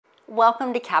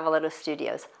Welcome to Cavaletto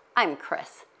Studios. I'm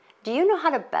Chris. Do you know how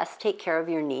to best take care of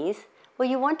your knees? Well,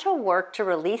 you want to work to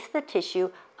release the tissue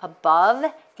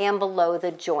above and below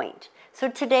the joint. So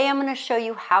today I'm going to show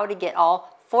you how to get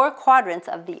all 4 quadrants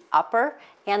of the upper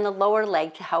and the lower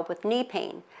leg to help with knee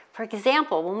pain. For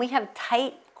example, when we have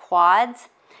tight quads,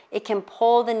 it can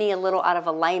pull the knee a little out of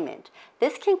alignment.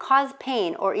 This can cause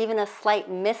pain or even a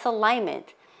slight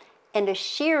misalignment and a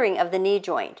shearing of the knee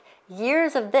joint.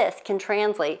 Years of this can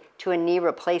translate to a knee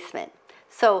replacement.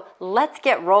 So let's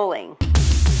get rolling.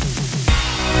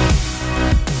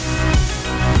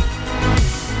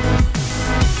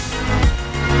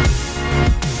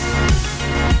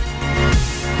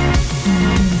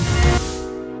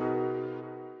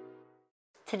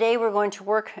 Today we're going to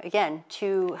work again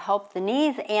to help the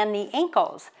knees and the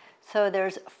ankles. So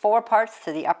there's 4 parts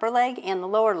to the upper leg and the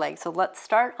lower leg. So let's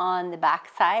start on the back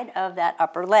side of that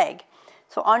upper leg.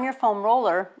 So on your foam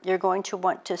roller, you're going to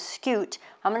want to scoot.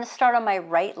 I'm going to start on my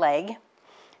right leg.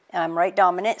 I'm right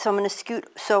dominant, so I'm going to scoot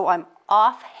so I'm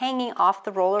hanging off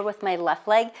the roller with my left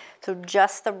leg. So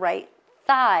just the right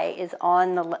thigh is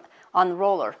on the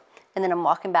roller. And then I'm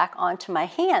walking back onto my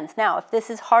hands. Now, if this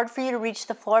is hard for you to reach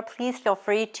the floor, please feel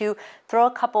free to throw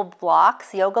a couple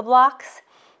blocks, yoga blocks,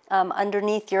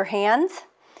 underneath your hands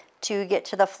to get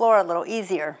to the floor a little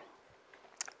easier.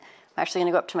 I'm actually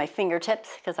going to go up to my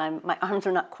fingertips because my arms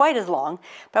are not quite as long,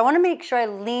 but I want to make sure I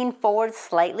lean forward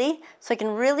slightly so I can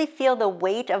really feel the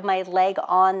weight of my leg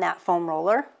on that foam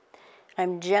roller.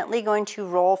 I'm gently going to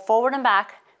roll forward and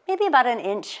back, maybe about an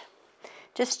inch,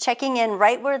 just checking in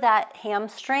right where that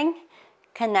hamstring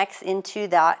connects into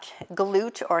that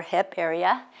glute or hip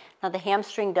area. Now the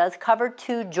hamstring does cover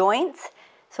 2 joints,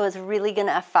 so it's really going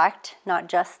to affect not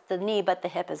just the knee but the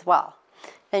hip as well.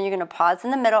 Then you're going to pause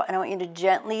in the middle, and I want you to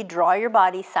gently draw your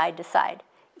body side to side,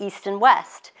 east and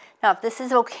west. Now, if this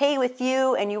is okay with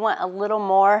you and you want a little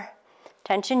more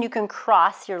tension, you can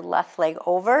cross your left leg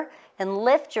over and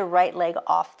lift your right leg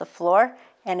off the floor.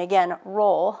 And again,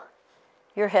 roll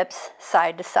your hips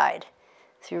side to side.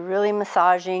 So you're really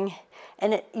massaging.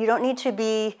 And you don't need to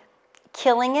be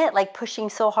killing it, like pushing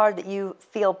so hard that you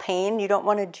feel pain. You don't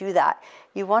want to do that.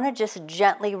 You want to just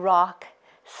gently rock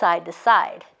side to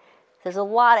side. There's a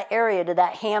lot of area to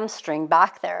that hamstring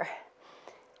back there.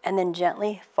 And then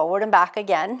gently forward and back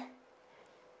again.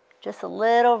 Just a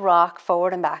little rock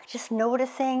forward and back. Just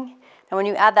noticing. And when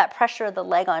you add that pressure of the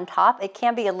leg on top, it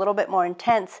can be a little bit more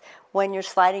intense when you're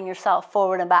sliding yourself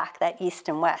forward and back, that east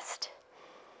and west.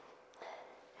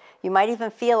 You might even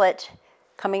feel it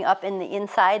coming up in the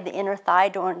inside, the inner thigh,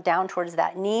 down towards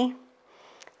that knee,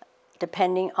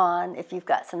 depending on if you've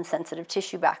got some sensitive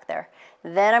tissue back there.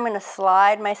 Then I'm going to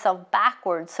slide myself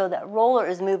backwards so that roller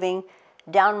is moving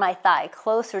down my thigh,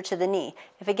 closer to the knee.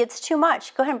 If it gets too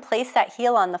much, go ahead and place that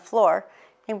heel on the floor,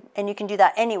 and you can do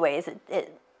that anyways.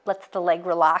 It lets the leg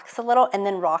relax a little, and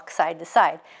then rock side to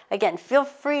side. Again, feel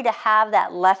free to have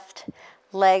that left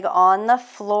leg on the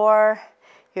floor,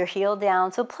 your heel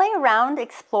down. So play around,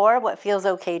 explore what feels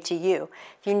okay to you.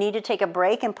 If you need to take a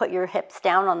break and put your hips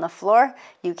down on the floor,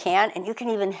 you can, and you can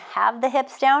even have the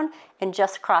hips down and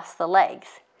just cross the legs.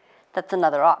 That's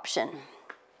another option.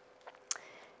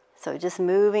 So just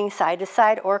moving side to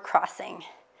side or crossing.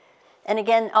 And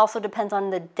again, also depends on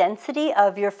the density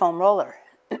of your foam roller.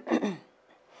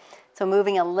 So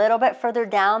moving a little bit further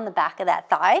down the back of that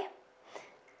thigh,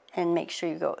 and make sure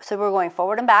you go. So we're going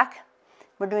forward and back.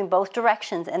 We're doing both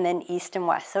directions, and then east and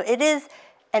west. So it is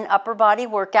an upper body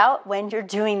workout when you're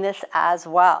doing this as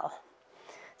well.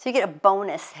 So you get a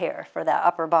bonus here for that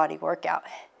upper body workout.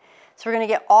 So we're going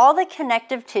to get all the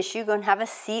connective tissue. Go and have a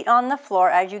seat on the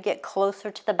floor as you get closer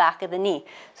to the back of the knee.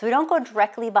 So we don't go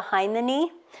directly behind the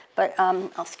knee, but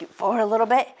I'll scoot forward a little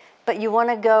bit. But you want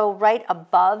to go right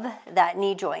above that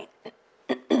knee joint.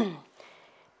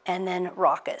 And then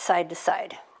rock it side to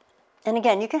side. And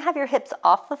again, you can have your hips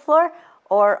off the floor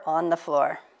or on the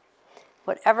floor.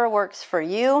 Whatever works for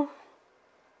you.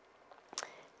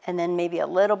 And then maybe a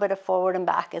little bit of forward and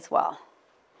back as well.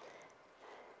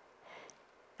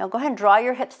 Now go ahead and draw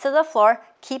your hips to the floor.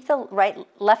 Keep the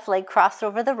left leg crossed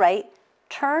over the right.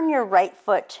 Turn your right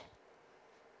foot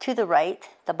to the right,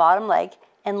 the bottom leg,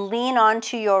 and lean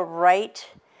onto your right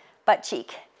butt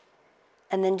cheek.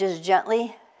 And then just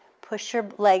gently push your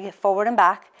leg forward and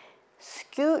back.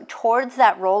 Scoot towards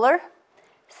that roller.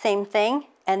 Same thing,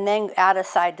 and then add a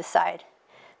side to side.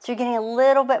 So you're getting a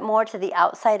little bit more to the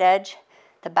outside edge,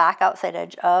 the back outside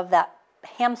edge of that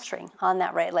hamstring on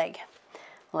that right leg.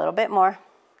 A little bit more.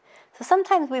 So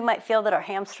sometimes we might feel that our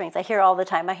hamstrings, I hear all the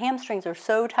time, my hamstrings are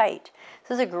so tight.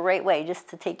 This is a great way just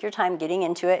to take your time getting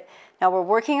into it. Now we're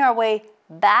working our way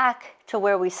back to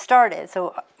where we started.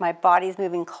 So my body's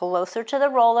moving closer to the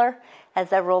roller as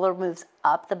that roller moves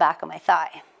up the back of my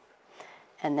thigh.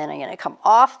 And then I'm gonna come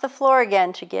off the floor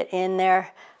again to get in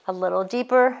there a little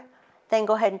deeper. Then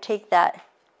go ahead and take that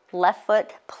left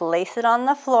foot, place it on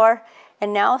the floor,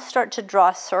 and now start to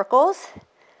draw circles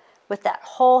with that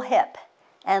whole hip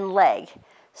and leg.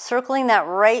 Circling that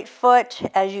right foot,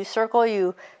 as you circle,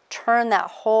 you turn that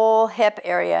whole hip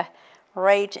area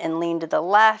right and lean to the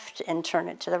left and turn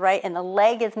it to the right, and the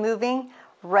leg is moving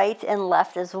right and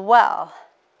left as well.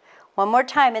 One more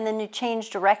time, and then you change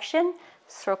direction,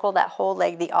 circle that whole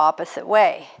leg the opposite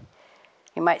way.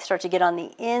 You might start to get on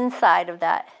the inside of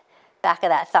that back of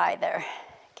that thigh there.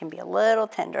 It can be a little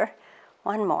tender.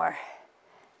 One more.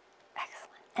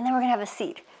 Excellent. And then we're gonna have a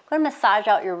seat. Go ahead and massage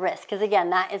out your wrist, because again,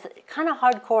 that is kind of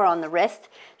hardcore on the wrist,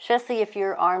 especially if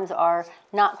your arms are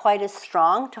not quite as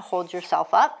strong to hold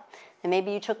yourself up, and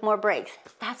maybe you took more breaks.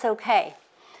 That's okay.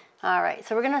 All right,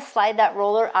 so we're gonna slide that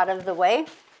roller out of the way,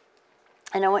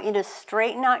 and I want you to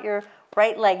straighten out your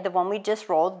right leg, the one we just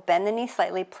rolled, bend the knee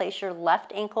slightly, place your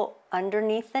left ankle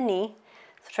underneath the knee.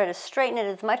 So try to straighten it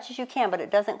as much as you can, but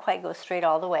it doesn't quite go straight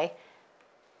all the way.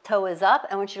 Toe is up.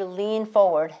 I want you to lean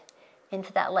forward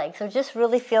into that leg. So just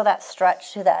really feel that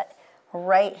stretch to that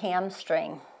right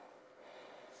hamstring.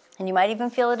 And you might even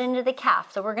feel it into the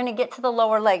calf. So we're gonna get to the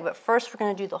lower leg, but first we're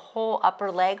gonna do the whole upper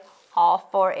leg, all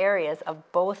 4 areas of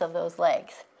both of those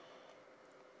legs.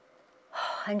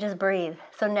 And just breathe.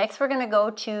 So next we're gonna go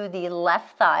to the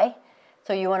left thigh.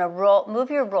 So you wanna move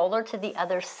your roller to the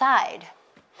other side.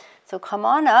 So come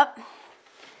on up,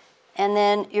 and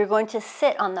then you're going to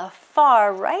sit on the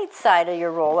far right side of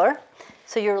your roller.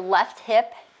 So your left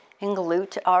hip and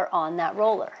glute are on that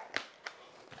roller.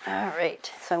 All right,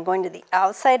 so I'm going to the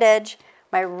outside edge.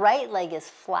 My right leg is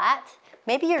flat.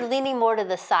 Maybe you're leaning more to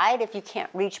the side if you can't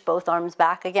reach both arms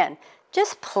back. Again,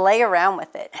 just play around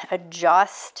with it,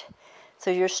 adjust.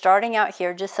 So you're starting out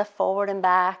here, just a forward and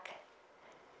back,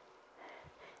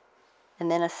 and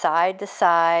then a side to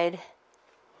side.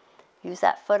 Use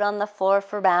that foot on the floor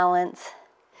for balance.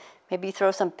 Maybe you throw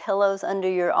some pillows under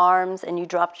your arms and you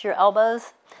drop to your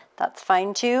elbows. That's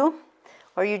fine too.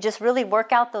 Or you just really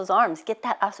work out those arms. Get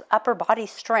that upper body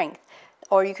strength.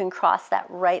 Or you can cross that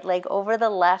right leg over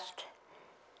the left.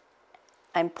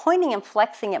 I'm pointing and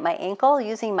flexing at my ankle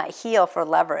using my heel for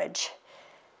leverage.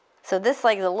 So this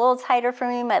leg is a little tighter for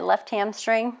me, my left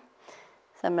hamstring.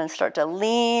 So I'm going to start to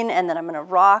lean, and then I'm going to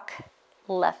rock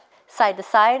left side to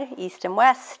side, east and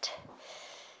west.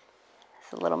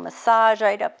 A little massage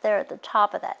right up there at the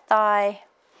top of that thigh.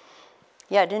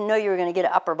 Yeah, I didn't know you were going to get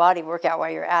an upper body workout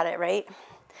while you're at it, right?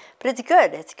 But it's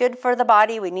good. It's good for the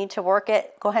body. We need to work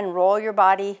it. Go ahead and roll your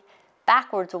body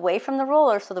backwards away from the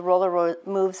roller so the roller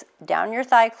moves down your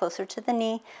thigh closer to the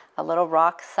knee. A little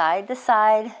rock side to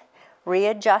side.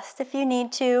 Readjust if you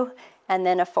need to. And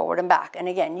then a forward and back. And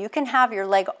again, you can have your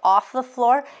leg off the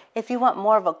floor. If you want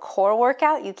more of a core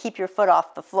workout, you keep your foot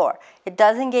off the floor. It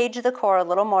does engage the core a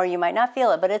little more. You might not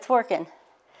feel it, but it's working.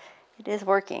 It is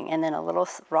working. And then a little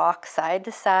rock side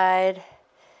to side.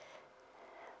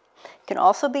 You can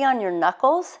also be on your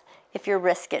knuckles if your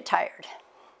wrists get tired.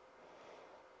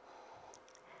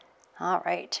 All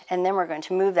right, and then we're going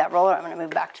to move that roller. I'm going to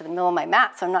move back to the middle of my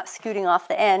mat so I'm not scooting off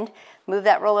the end. Move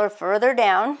that roller further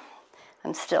down.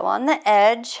 I'm still on the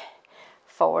edge,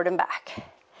 forward and back.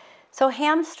 So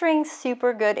hamstring,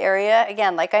 super good area.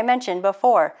 Again, like I mentioned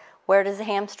before, where does the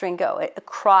hamstring go? It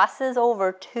crosses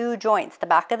over 2 joints, the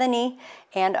back of the knee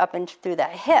and up and through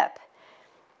that hip.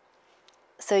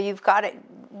 So you've got it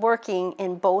working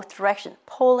in both directions,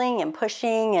 pulling and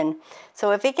pushing. And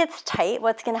so if it gets tight,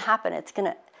 what's going to happen? It's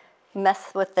going to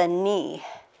mess with the knee,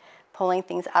 pulling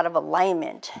things out of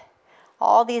alignment.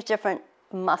 All these different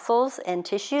muscles and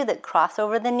tissue that cross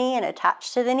over the knee and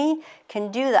attach to the knee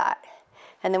can do that.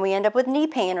 And then we end up with knee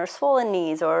pain or swollen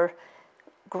knees or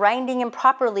grinding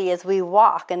improperly as we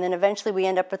walk, and then eventually we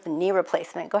end up with a knee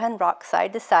replacement. Go ahead and rock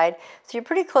side to side. So you're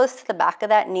pretty close to the back of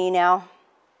that knee now.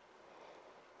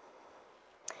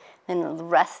 Then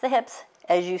rest the hips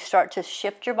as you start to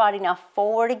shift your body now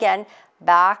forward again,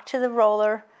 back to the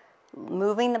roller,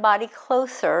 moving the body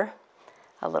closer.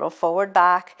 A little forward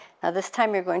back. Now this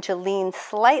time you're going to lean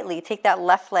slightly, take that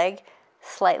left leg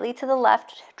slightly to the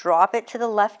left, drop it to the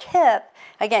left hip.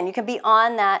 Again, you can be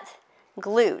on that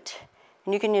glute,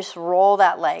 and you can just roll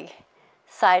that leg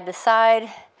side to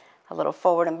side, a little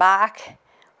forward and back,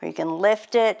 or you can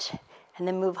lift it and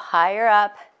then move higher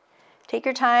up. Take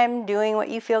your time doing what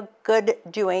you feel good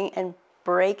doing and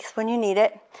breaks when you need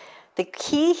it. The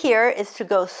key here is to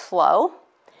go slow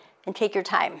and take your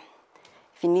time.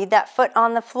 If you need that foot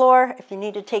on the floor, if you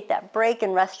need to take that break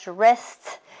and rest your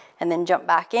wrists and then jump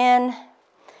back in.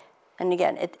 And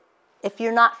again, if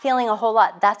you're not feeling a whole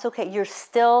lot, that's okay. You're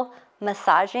still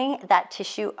massaging that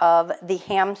tissue of the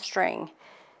hamstring.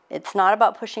 It's not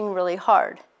about pushing really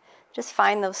hard. Just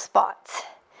find those spots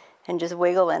and just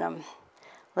wiggle in them.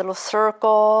 Little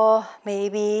circle,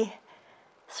 maybe.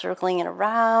 Circling it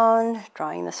around,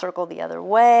 drawing the circle the other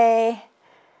way.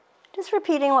 Just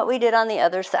repeating what we did on the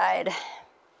other side.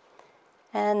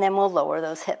 And then we'll lower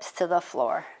those hips to the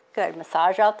floor. Good,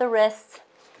 massage out the wrists.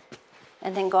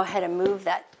 And then go ahead and move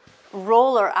that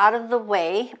roller out of the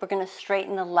way. We're gonna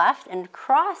straighten the left and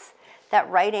cross. That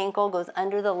right ankle goes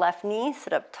under the left knee.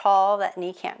 Sit up tall, that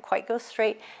knee can't quite go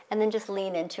straight. And then just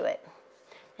lean into it.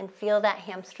 And feel that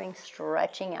hamstring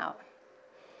stretching out.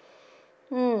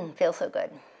 Feels so good.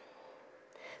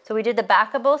 So we did the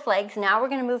back of both legs. Now we're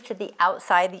gonna move to the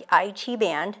outside, the IT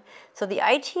band. So the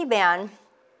IT band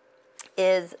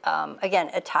is, again,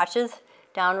 attaches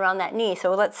down around that knee.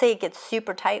 So let's say it gets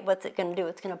super tight, what's it gonna do?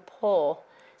 It's gonna pull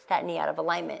that knee out of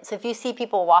alignment. So if you see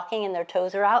people walking and their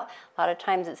toes are out, a lot of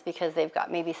times it's because they've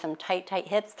got maybe some tight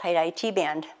hips, tight IT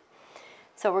band.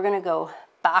 So we're gonna go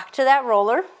back to that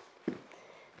roller.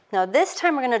 Now this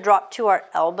time we're gonna drop to our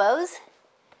elbows.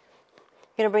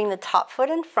 You're gonna bring the top foot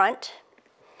in front.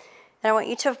 And I want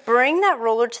you to bring that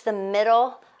roller to the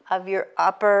middle of your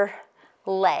upper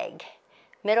leg.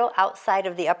 Middle outside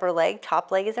of the upper leg,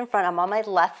 top leg is in front. I'm on my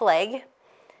left leg. And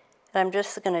I'm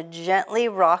just gonna gently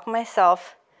rock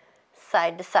myself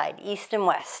side to side, east and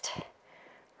west,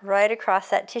 right across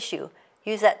that tissue.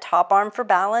 Use that top arm for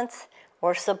balance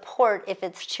or support if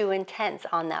it's too intense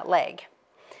on that leg.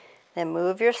 Then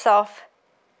move yourself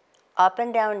up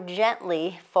and down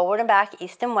gently, forward and back,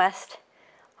 east and west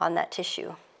on that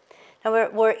tissue. Now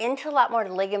we're into a lot more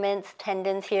ligaments,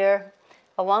 tendons here,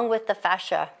 along with the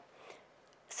fascia.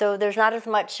 So there's not as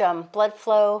much blood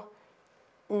flow,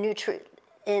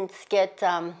 nutrients get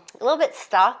a little bit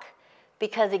stuck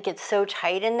because it gets so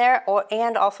tight in there,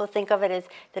 and also think of it as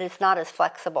that it's not as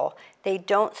flexible. They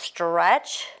don't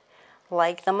stretch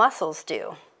like the muscles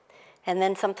do. And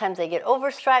then sometimes they get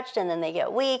overstretched and then they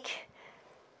get weak.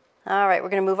 All right, we're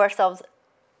gonna move ourselves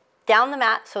down the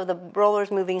mat so the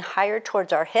roller's moving higher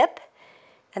towards our hip,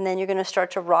 and then you're gonna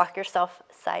start to rock yourself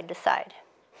side to side.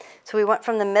 So we went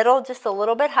from the middle just a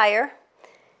little bit higher,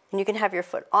 and you can have your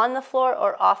foot on the floor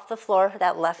or off the floor,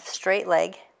 that left straight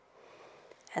leg,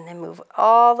 and then move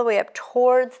all the way up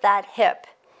towards that hip.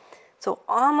 So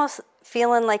almost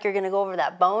feeling like you're gonna go over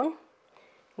that bone,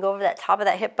 go over that top of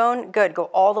that hip bone. Good, go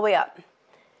all the way up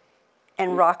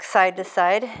and rock side to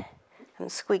side. I'm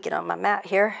squeaking on my mat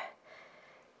here.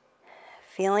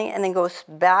 Feeling it, and then goes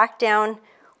back down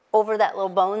over that little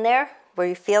bone there where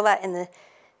you feel that in the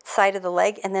side of the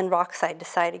leg, and then rock side to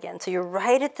side again. So you're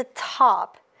right at the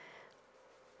top,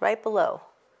 right below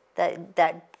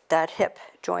that hip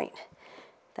joint,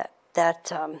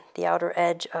 the outer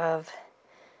edge of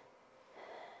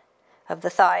the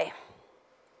thigh.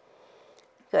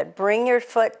 Good. Bring your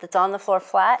foot that's on the floor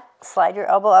flat, slide your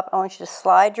elbow up. I want you to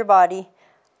slide your body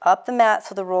up the mat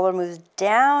so the roller moves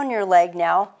down your leg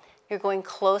now. You're going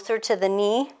closer to the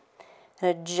knee, and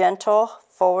a gentle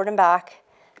forward and back,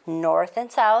 north and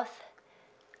south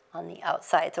on the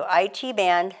outside. So IT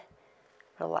band,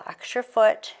 relax your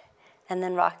foot, and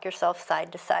then rock yourself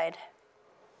side to side.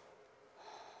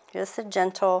 Just a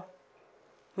gentle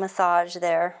massage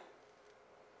there.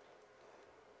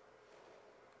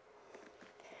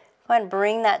 Go ahead and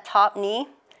bring that top knee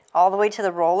all the way to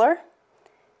the roller.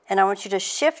 And I want you to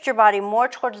shift your body more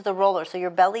towards the roller, so your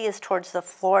belly is towards the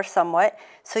floor somewhat.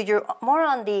 So you're more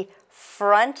on the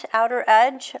front outer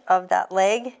edge of that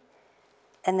leg,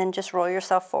 and then just roll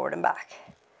yourself forward and back.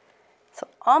 So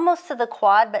almost to the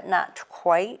quad, but not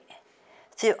quite.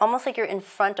 So almost like you're in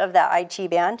front of that IT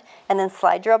band, and then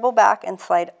slide your elbow back and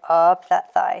slide up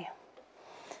that thigh.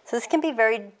 So this can be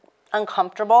very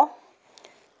uncomfortable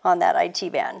on that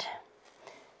IT band.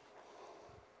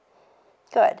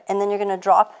 Good, and then you're gonna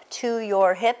drop to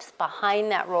your hips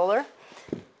behind that roller.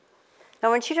 Now I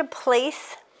want you to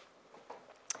place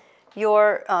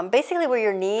your, basically where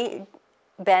your knee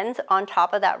bends on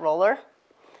top of that roller.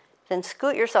 Then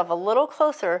scoot yourself a little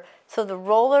closer so the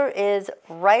roller is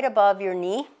right above your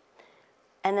knee.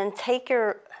 And then take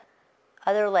your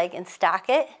other leg and stack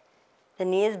it. The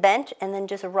knee is bent, and then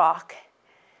just rock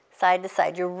side to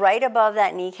side. You're right above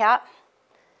that kneecap,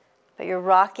 but you're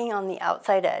rocking on the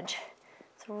outside edge.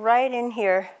 So right in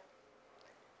here,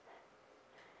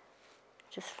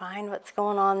 just find what's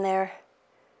going on there.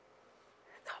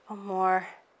 A couple more.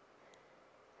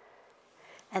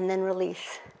 And then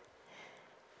release.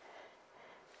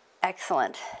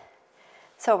 Excellent.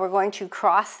 So we're going to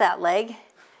cross that leg.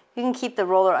 You can keep the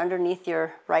roller underneath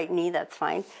your right knee, that's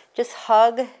fine. Just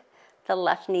hug the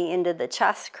left knee into the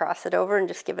chest, cross it over, and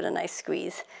just give it a nice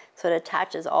squeeze. So it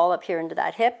attaches all up here into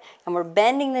that hip, and we're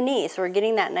bending the knee, so we're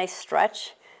getting that nice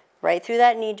stretch right through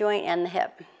that knee joint and the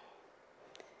hip.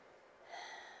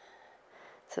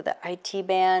 So the IT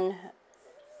band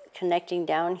connecting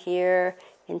down here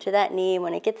into that knee.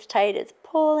 When it gets tight, it's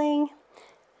pulling,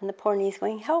 and the poor knee's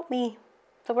going, help me.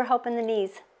 So we're helping the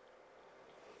knees.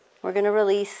 We're going to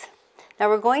release. Now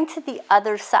we're going to the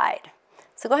other side.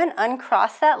 So go ahead and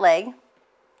uncross that leg.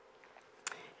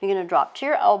 You're going to drop to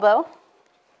your elbow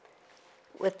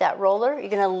with that roller. You're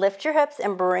going to lift your hips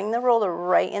and bring the roller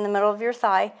right in the middle of your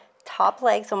thigh, top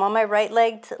leg. So I'm on my right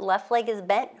leg, left leg is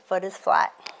bent, foot is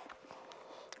flat.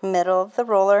 Middle of the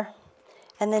roller.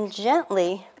 And then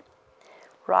gently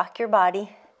rock your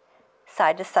body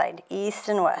side to side, east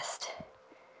and west.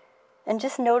 And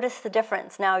just notice the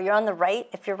difference. Now you're on the right.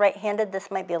 If you're right-handed, this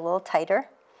might be a little tighter.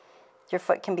 Your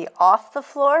foot can be off the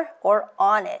floor or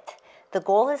on it. The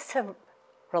goal is to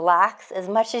relax as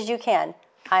much as you can.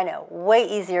 I know, way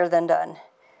easier than done.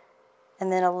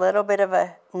 And then a little bit of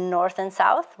a north and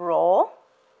south roll.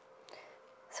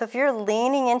 So if you're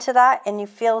leaning into that and you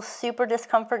feel super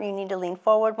discomfort, you need to lean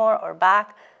forward more or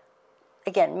back.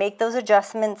 Again, make those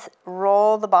adjustments,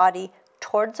 roll the body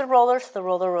towards the roller so the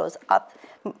roller rolls up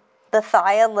the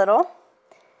thigh a little.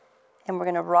 And we're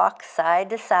gonna rock side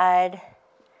to side.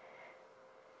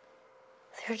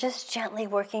 So you're just gently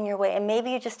working your way. And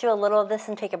maybe you just do a little of this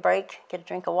and take a break, get a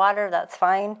drink of water, that's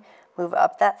fine. Move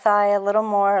up that thigh a little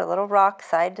more, a little rock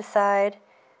side to side,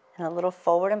 and a little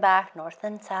forward and back, north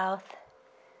and south.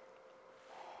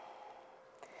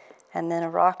 And then a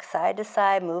rock side to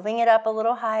side, moving it up a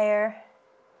little higher.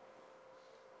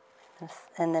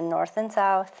 And then north and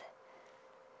south.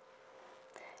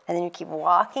 And then you keep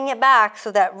walking it back,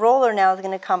 so that roller now is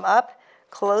going to come up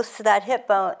close to that hip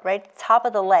bone, right at the top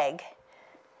of the leg.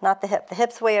 Not the hip. The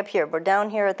hip's way up here. We're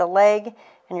down here at the leg,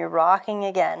 and you're rocking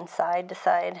again, side to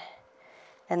side,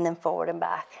 and then forward and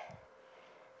back.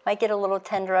 Might get a little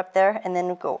tender up there, and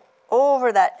then go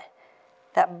over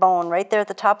that bone right there at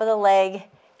the top of the leg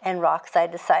and rock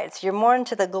side to side. So you're more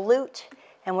into the glute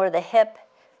and where the hip,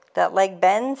 that leg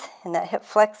bends, and that hip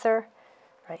flexor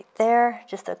right there.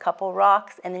 Just a couple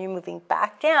rocks, and then you're moving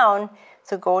back down.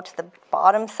 So go to the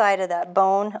bottom side of that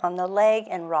bone on the leg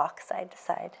and rock side to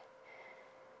side.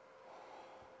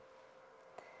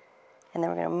 And then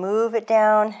we're going to move it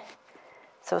down.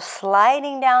 So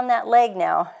sliding down that leg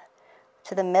now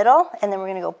to the middle, and then we're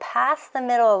going to go past the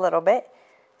middle a little bit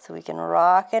so we can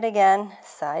rock it again,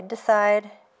 side to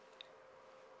side.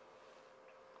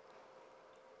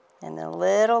 And then a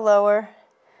little lower,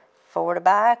 forward to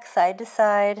back, side to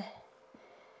side.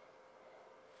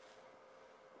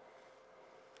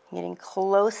 Getting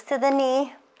close to the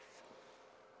knee.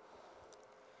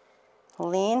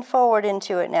 Lean forward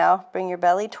into it now. Bring your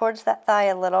belly towards that thigh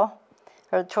a little,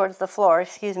 or towards the floor,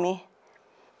 excuse me.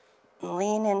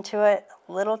 Lean into it,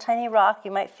 little tiny rock.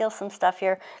 You might feel some stuff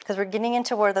here because we're getting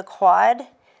into where the quad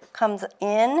comes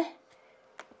in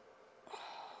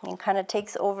and kind of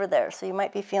takes over there. So you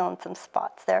might be feeling some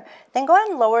spots there. Then go ahead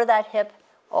and lower that hip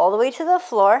all the way to the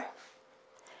floor.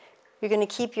 You're going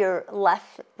to keep your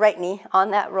right knee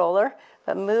on that roller,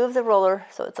 but move the roller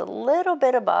so it's a little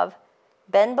bit above.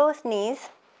 Bend both knees,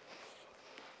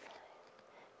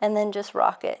 and then just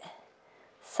rock it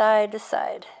side to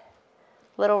side.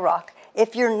 Little rock.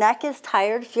 If your neck is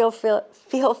tired, feel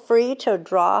free to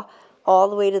draw all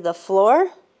the way to the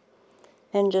floor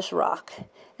and just rock.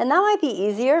 And that might be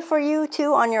easier for you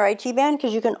too on your IT band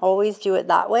because you can always do it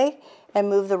that way and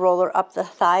move the roller up the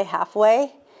thigh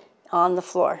halfway on the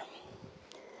floor.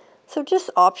 So just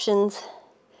options,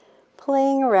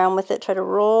 playing around with it. Try to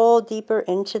roll deeper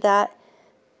into that.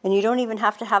 And you don't even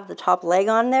have to have the top leg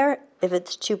on there. If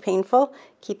it's too painful,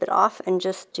 keep it off and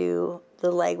just do the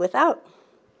leg without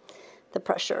the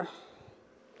pressure.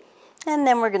 And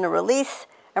then we're going to release,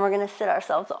 and we're going to sit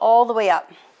ourselves all the way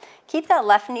up. Keep that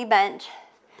left knee bent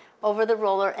over the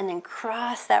roller, and then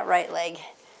cross that right leg.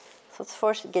 So it's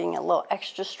forced getting a little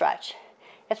extra stretch.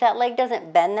 If that leg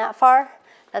doesn't bend that far,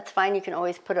 that's fine. You can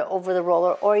always put it over the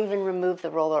roller or even remove the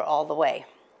roller all the way.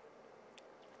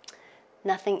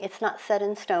 Nothing, it's not set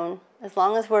in stone. As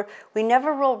long as we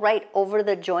never roll right over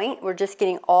the joint, we're just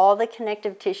getting all the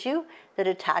connective tissue that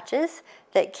attaches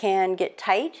that can get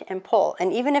tight and pull.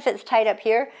 And even if it's tight up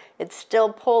here, it's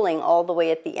still pulling all the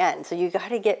way at the end. So you got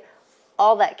to get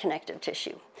all that connective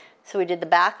tissue. So we did the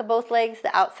back of both legs,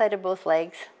 the outside of both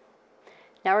legs.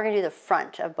 Now we're going to do the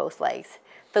front of both legs,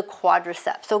 the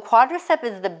quadriceps. So quadriceps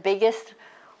is the biggest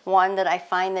one that I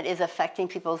find that is affecting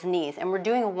people's knees. And we're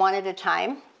doing one at a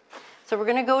time. So we're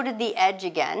gonna go to the edge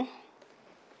again.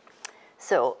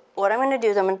 So what I'm gonna do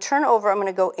is I'm gonna turn over, I'm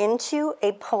gonna go into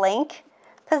a plank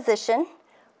position.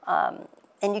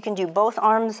 And you can do both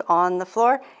arms on the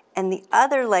floor and the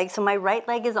other leg. So my right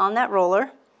leg is on that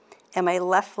roller and my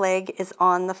left leg is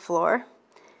on the floor.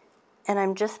 And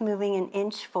I'm just moving an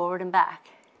inch forward and back.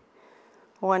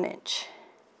 1 inch.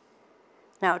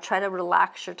 Now try to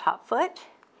relax your top foot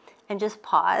and just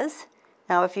pause.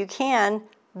 Now if you can,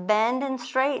 bend and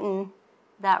straighten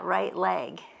that right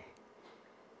leg.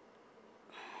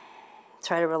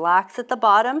 Try to relax at the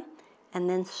bottom and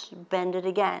then bend it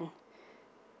again.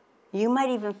 You might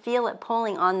even feel it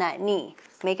pulling on that knee.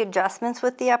 Make adjustments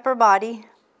with the upper body.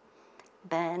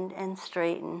 Bend and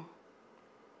straighten.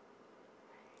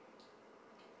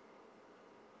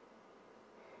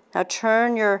 Now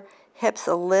turn your hips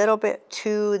a little bit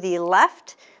to the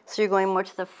left, so you're going more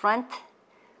to the front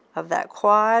of that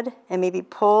quad, and maybe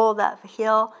pull that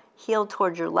heel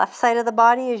towards your left side of the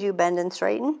body as you bend and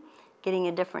straighten, getting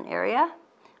a different area.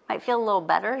 Might feel a little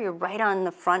better. You're right on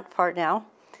the front part now.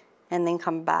 And then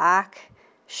come back,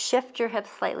 shift your hips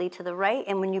slightly to the right,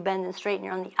 and when you bend and straighten,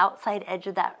 you're on the outside edge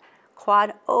of that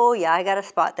quad. Oh yeah, I got a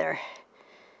spot there.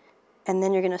 And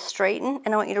then you're gonna straighten,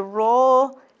 and I want you to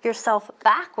roll yourself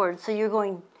backwards, so you're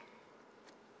going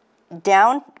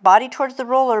down, body towards the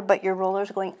roller, but your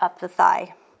roller's going up the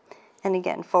thigh. And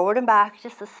again, forward and back,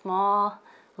 just a small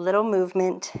little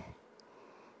movement.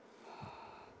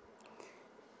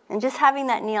 And just having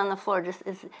that knee on the floor just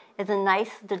is a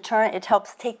nice deterrent. It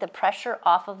helps take the pressure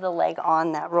off of the leg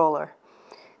on that roller.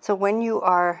 So when you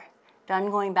are done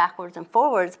going backwards and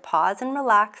forwards, pause and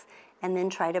relax, and then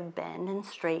try to bend and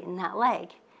straighten that leg.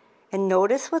 And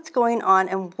notice what's going on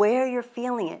and where you're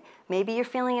feeling it. Maybe you're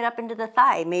feeling it up into the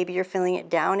thigh. Maybe you're feeling it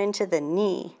down into the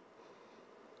knee.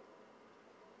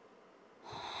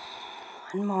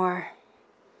 One more.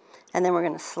 And then we're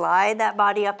going to slide that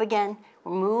body up again.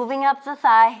 We're moving up the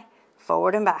thigh,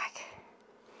 forward and back.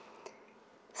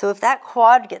 So if that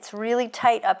quad gets really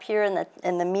tight up here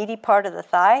in the meaty part of the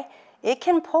thigh, it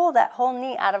can pull that whole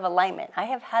knee out of alignment. I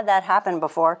have had that happen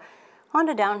before on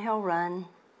a downhill run.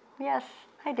 Yes,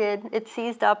 I did. It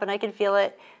seized up and I could feel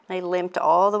it, and I limped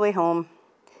all the way home.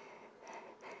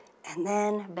 And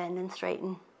then bend and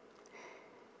straighten.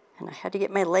 And I had to get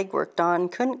my leg worked on.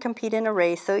 Couldn't compete in a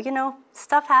race. So, you know,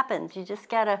 stuff happens. You just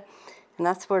gotta, and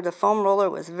that's where the foam roller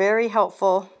was very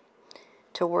helpful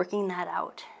to working that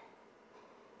out.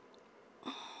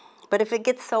 But if it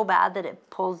gets so bad that it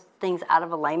pulls things out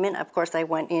of alignment, of course I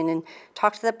went in and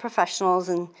talked to the professionals,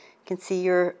 and you can see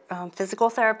your physical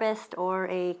therapist or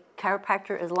a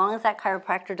chiropractor, as long as that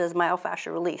chiropractor does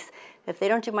myofascial release. If they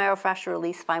don't do myofascial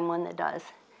release, find one that does.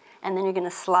 And then you're going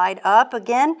to slide up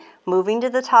again, moving to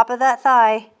the top of that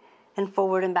thigh and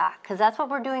forward and back, because that's what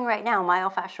we're doing right now,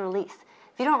 myofascial release.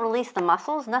 If you don't release the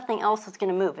muscles, nothing else is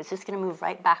going to move. It's just going to move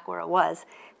right back where it was.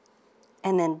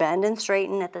 And then bend and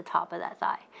straighten at the top of that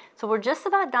thigh. So we're just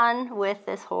about done with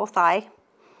this whole thigh.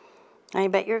 I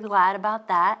bet you're glad about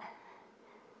that.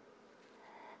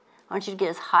 I want you to get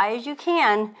as high as you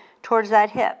can towards that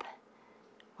hip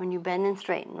when you bend and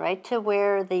straighten, right to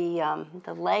where the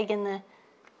leg and the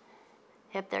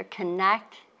hip there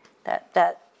connect,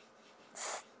 that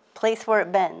place where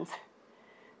it bends,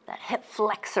 that hip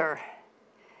flexor.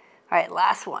 All right,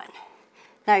 last one.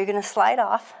 Now you're going to slide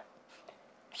off.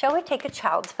 Shall we take a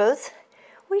child's pose?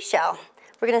 We shall.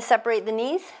 We're going to separate the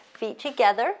knees, feet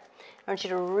together. I want you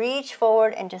to reach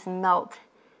forward and just melt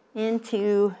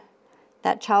into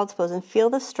that child's pose and feel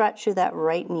the stretch through that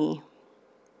right knee.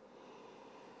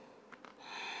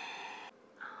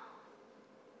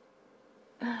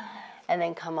 And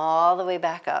then come all the way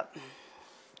back up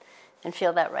and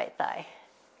feel that right thigh.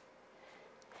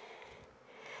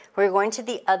 We're going to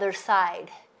the other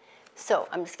side. So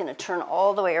I'm just going to turn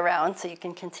all the way around so you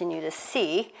can continue to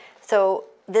see. So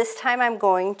this time I'm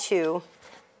going to,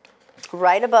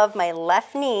 right above my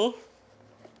left knee,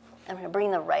 I'm going to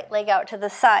bring the right leg out to the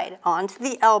side, onto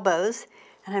the elbows,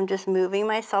 and I'm just moving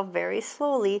myself very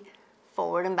slowly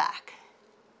forward and back,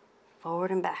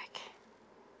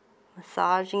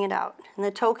 massaging it out. And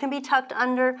the toe can be tucked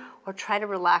under, or try to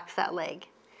relax that leg.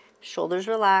 Shoulders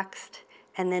relaxed,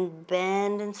 and then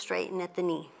bend and straighten at the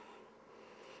knee.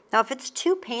 Now if it's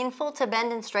too painful to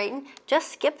bend and straighten,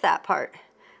 just skip that part.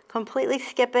 Completely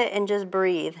skip it and just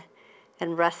breathe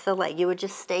and rest the leg. You would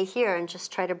just stay here and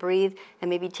just try to breathe and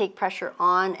maybe take pressure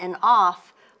on and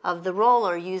off of the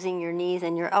roller using your knees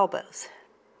and your elbows.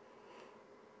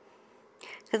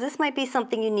 Because this might be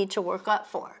something you need to work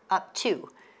up to.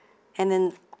 And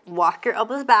then walk your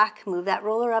elbows back, move that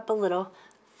roller up a little,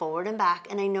 forward and back.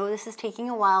 And I know this is taking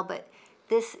a while, but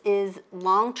this is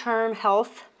long-term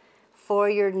health for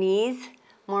your knees,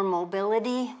 more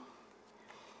mobility.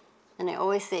 And I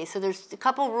always say, so there's a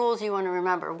couple rules you want to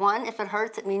remember. One, if it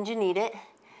hurts, it means you need it.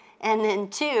 And then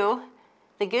two,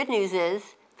 the good news is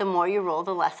the more you roll,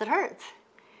 the less it hurts.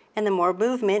 And the more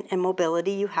movement and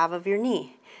mobility you have of your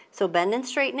knee. So bend and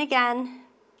straighten again.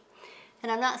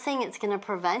 And I'm not saying it's going to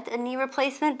prevent a knee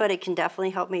replacement, but it can definitely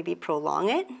help maybe prolong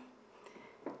it.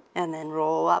 And then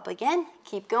roll up again.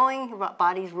 Keep going. Your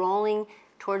body's rolling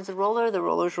towards the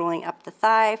roller's rolling up the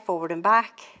thigh, forward and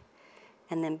back.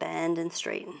 And then bend and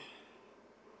straighten.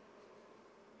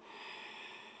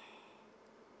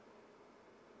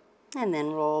 And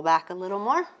then roll back a little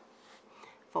more,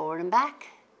 forward and back.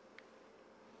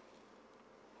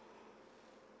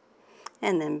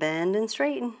 And then bend and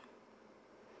straighten.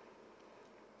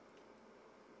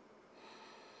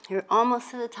 You're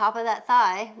almost to the top of that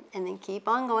thigh, and then keep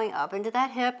on going up into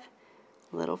that hip,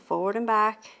 a little forward and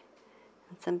back,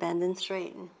 and some bend and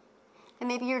straighten. And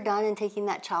maybe you're done and taking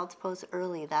that child's pose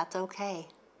early. That's okay.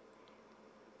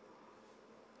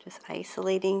 Just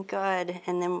isolating, good.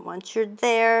 And then once you're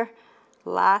there,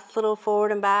 last little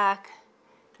forward and back.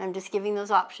 I'm just giving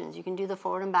those options. You can do the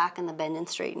forward and back and the bend and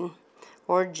straighten,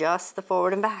 or just the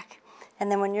forward and back.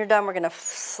 And then when you're done, we're gonna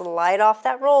slide off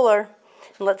that roller.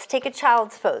 And let's take a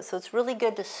child's pose. So it's really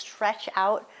good to stretch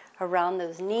out around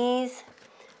those knees.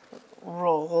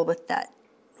 Roll with that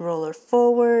roller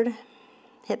forward,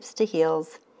 hips to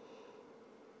heels.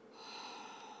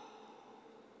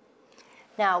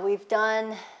 Now we've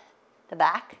done the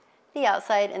back, the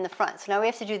outside, and the front. So now we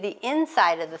have to do the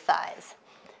inside of the thighs.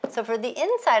 So for the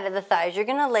inside of the thighs, you're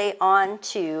gonna lay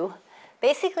onto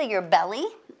basically your belly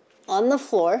on the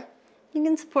floor. You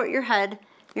can support your head.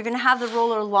 You're gonna have the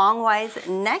roller longwise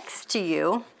next to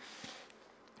you.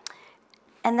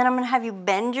 And then I'm gonna have you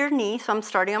bend your knee. So I'm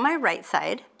starting on my right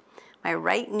side. My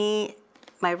right knee,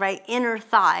 my right inner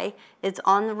thigh is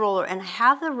on the roller, and I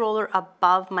have the roller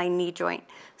above my knee joint.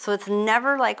 So it's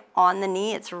never like on the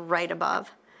knee, it's right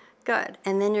above. Good,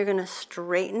 and then you're gonna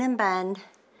straighten and bend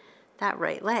that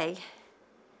right leg.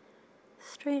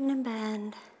 Straighten and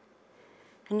bend.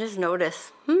 And just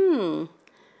notice,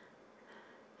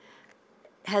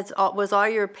 was all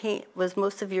your pain, was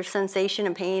most of your sensation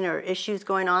and pain or issues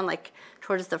going on like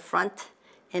towards the front,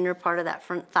 inner part of that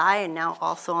front thigh, and now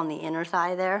also on the inner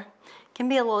thigh there? Can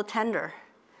be a little tender.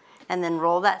 And then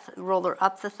roll that roller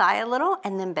up the thigh a little,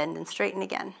 and then bend and straighten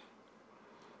again.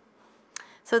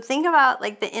 So think about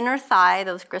like the inner thigh,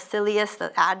 those gracilis,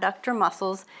 the adductor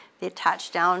muscles, they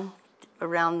attach down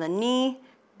around the knee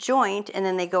joint, and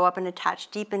then they go up and attach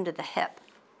deep into the hip.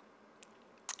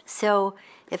 So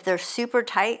if they're super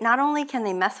tight, not only can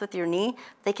they mess with your knee,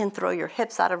 they can throw your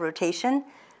hips out of rotation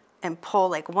and pull,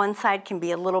 like one side can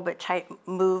be a little bit tight,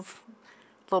 move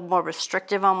a little more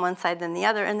restrictive on one side than the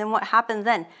other, and then what happens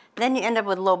then? Then you end up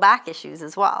with low back issues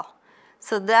as well.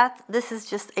 So this is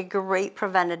just a great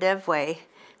preventative way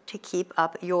to keep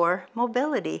up your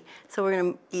mobility. So we're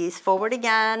gonna ease forward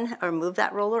again, or move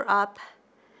that roller up,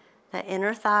 that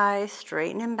inner thigh,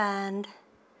 straighten and bend,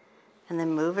 and then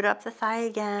move it up the thigh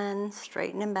again,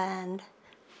 straighten and bend.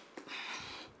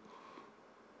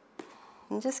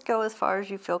 And just go as far as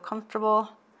you feel comfortable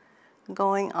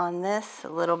going on this, a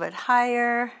little bit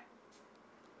higher.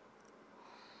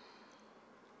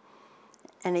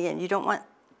 And again, you don't want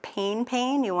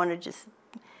pain, you want to just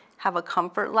have a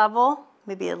comfort level,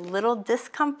 maybe a little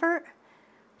discomfort,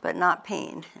 but not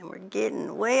pain. And we're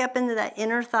getting way up into that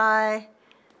inner thigh,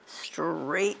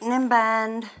 straighten and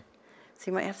bend. So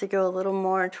you might have to go a little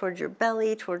more towards your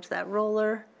belly, towards that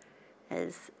roller.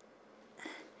 And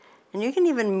you can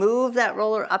even move that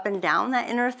roller up and down that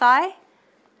inner thigh.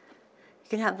 You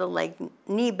can have the leg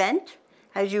knee bent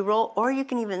as you roll, or you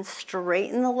can even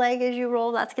straighten the leg as you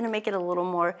roll. That's gonna make it a little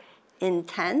more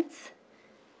intense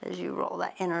as you roll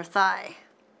that inner thigh.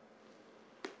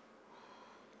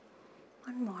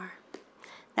 One more.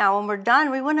 Now when we're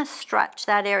done, we want to stretch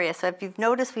that area. So if you've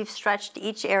noticed, we've stretched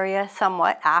each area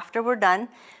somewhat after we're done.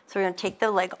 So we're going to take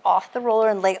the leg off the roller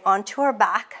and lay onto our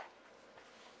back.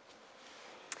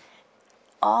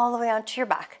 All the way onto your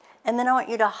back. And then I want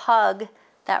you to hug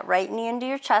that right knee into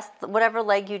your chest, whatever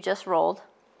leg you just rolled.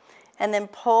 And then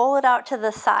pull it out to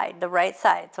the side, the right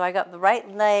side. So I got the right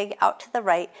leg out to the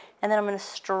right, and then I'm going to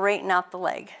straighten out the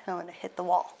leg. I'm going to hit the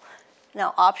wall.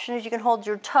 Now, option is you can hold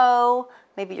your toe.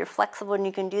 Maybe you're flexible and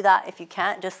you can do that. If you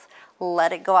can't, just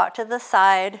let it go out to the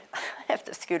side. I have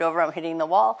to scoot over, I'm hitting the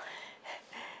wall.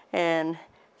 And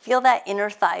feel that inner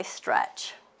thigh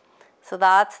stretch. So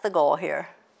that's the goal here.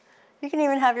 You can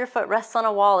even have your foot rest on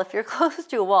a wall. If you're close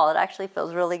to a wall, it actually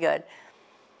feels really good.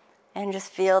 And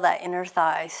just feel that inner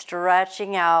thigh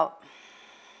stretching out,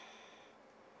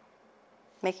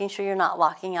 making sure you're not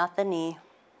locking out the knee.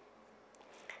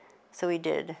 So we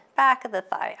did back of the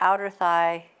thigh, outer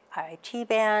thigh, IT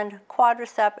band,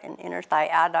 quadricep, and inner thigh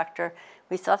adductor.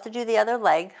 We still have to do the other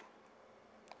leg,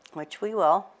 which we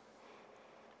will.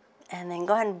 And then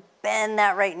go ahead and bend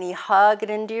that right knee, hug it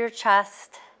into your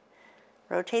chest.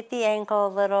 Rotate the ankle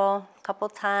a little, a couple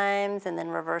times, and then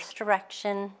reverse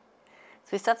direction. So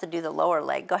we still have to do the lower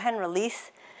leg. Go ahead and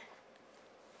release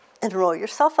and roll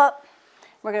yourself up.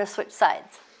 We're gonna switch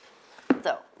sides.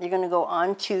 So you're gonna go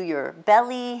onto your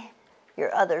belly,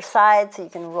 your other side, so you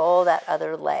can roll that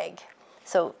other leg.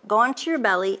 So go onto your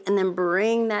belly and then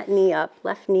bring that knee up,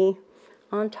 left knee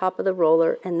on top of the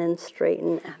roller, and then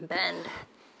straighten and bend.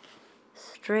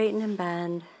 Straighten and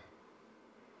bend.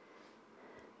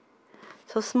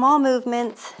 So small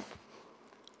movements.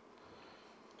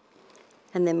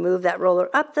 And then move that roller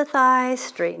up the thighs,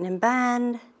 straighten and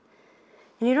bend.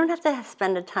 And you don't have to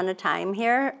spend a ton of time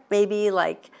here, maybe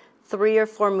like 3 or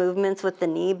 4 movements with the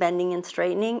knee bending and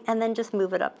straightening, and then just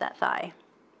move it up that thigh.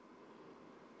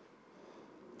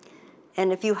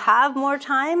 And if you have more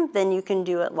time, then you can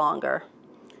do it longer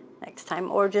next time,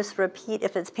 or just repeat.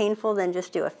 If it's painful, then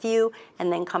just do a few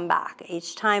and then come back.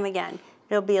 Each time again,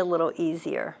 it'll be a little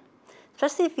easier.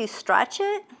 Especially if you stretch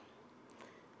it,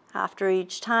 after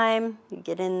each time, you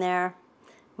get in there,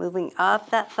 moving up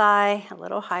that thigh, a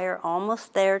little higher,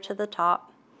 almost there to the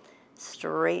top.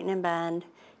 Straighten and bend.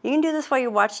 You can do this while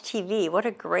you watch TV. What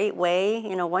a great way.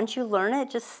 You know, once you learn it,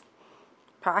 just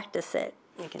practice it.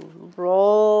 You can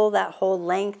roll that whole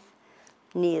length,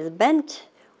 knee is bent,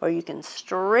 or you can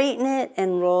straighten it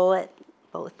and roll it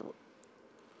both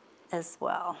as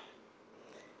well.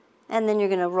 And then you're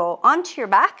gonna roll onto your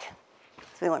back.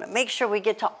 So we wanna make sure we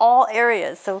get to all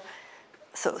areas. So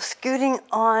scooting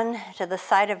on to the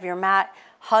side of your mat,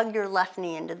 hug your left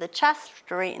knee into the chest,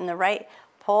 straighten the right,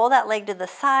 pull that leg to the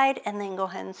side, and then go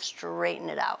ahead and straighten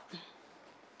it out.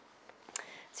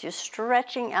 So you're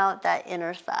stretching out that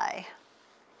inner thigh.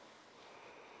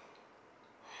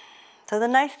 So the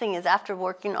nice thing is after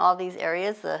working all these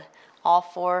areas, all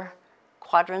 4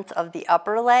 quadrants of the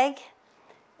upper leg,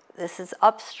 this is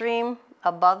upstream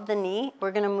above the knee.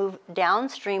 We're gonna move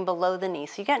downstream below the knee.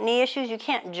 So you got knee issues, you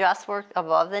can't just work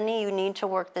above the knee, you need to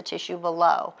work the tissue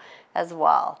below as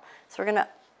well. So we're gonna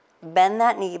bend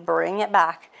that knee, bring it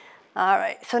back. All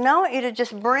right, so now I want you to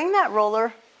just bring that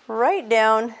roller right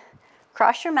down,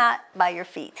 cross your mat by your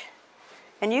feet.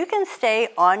 And you can stay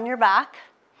on your back,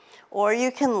 or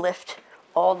you can lift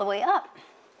all the way up.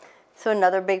 So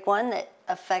another big one that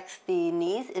affects the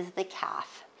knees is the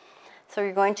calf. So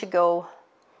you're going to go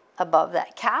above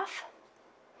that calf.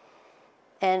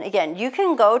 And again, you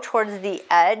can go towards the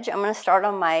edge. I'm gonna start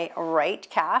on my right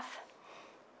calf.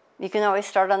 You can always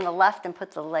start on the left and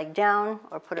put the leg down,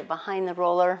 or put it behind the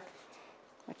roller,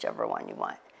 whichever one you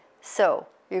want. So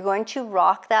you're going to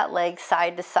rock that leg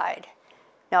side to side.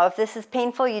 Now, if this is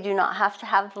painful, you do not have to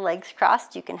have the legs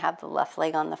crossed. You can have the left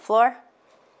leg on the floor,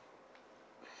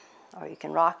 or you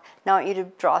can rock. Now I want you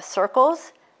to draw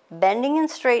circles, bending and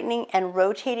straightening and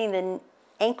rotating the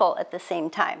ankle at the same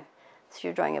time. So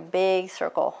you're drawing a big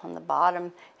circle on the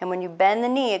bottom. And when you bend the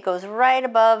knee, it goes right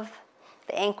above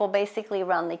the ankle, basically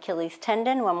around the Achilles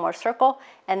tendon. One more circle,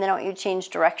 and then I want you to change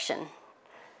direction.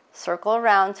 Circle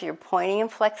around, so you're pointing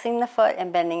and flexing the foot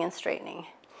and bending and straightening.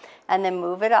 And then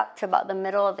move it up to about the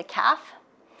middle of the calf.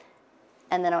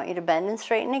 And then I want you to bend and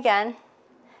straighten again.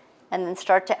 And then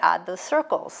start to add those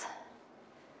circles.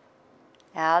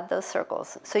 Add those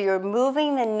circles. So you're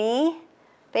moving the knee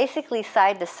basically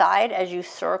side to side as you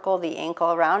circle the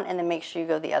ankle around, and then make sure you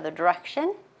go the other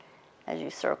direction as you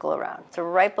circle around. So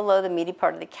right below the meaty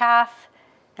part of the calf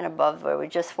and above where we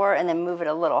just were, and then move it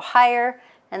a little higher,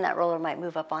 and that roller might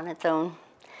move up on its own.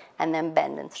 And then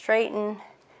bend and straighten,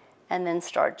 and then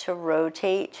start to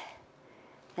rotate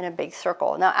in a big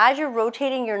circle. Now, as you're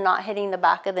rotating, you're not hitting the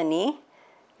back of the knee.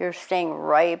 You're staying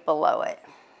right below it.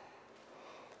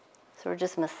 So we're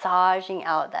just massaging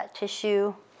out that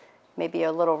tissue, maybe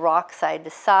a little rock side to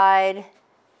side.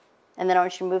 And then I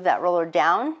want you to move that roller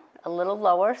down a little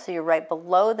lower, so you're right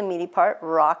below the meaty part.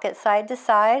 Rock it side to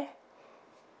side.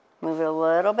 Move it a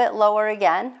little bit lower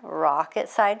again. Rock it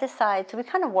side to side. So we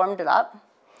kind of warmed it up,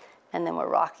 and then we're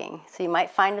rocking. So you might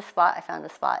find a spot. I found a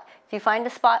spot. If you find a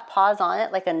spot, pause on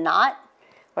it like a knot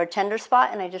or a tender spot,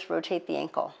 and I just rotate the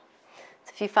ankle.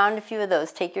 So if you found a few of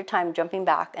those, take your time jumping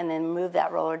back, and then move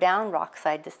that roller down, rock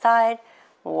side to side.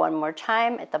 One more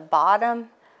time at the bottom,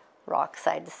 rock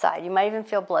side to side. You might even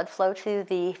feel blood flow to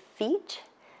the feet.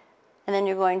 And then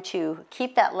you're going to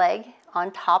keep that leg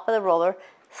on top of the roller,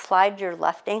 slide your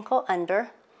left ankle under,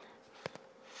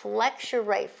 flex your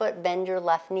right foot, bend your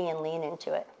left knee and lean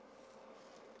into it.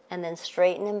 And then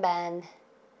straighten and bend.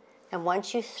 And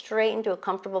once you straighten to a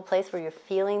comfortable place where you're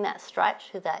feeling that stretch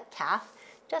through that calf,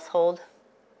 just hold.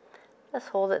 Just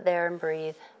hold it there and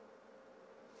breathe.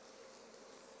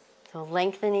 So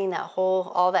lengthening that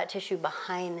whole, all that tissue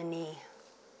behind the knee.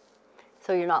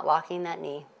 So you're not locking that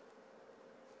knee.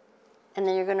 And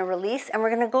then you're going to release, and we're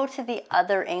going to go to the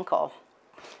other ankle.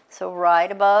 So right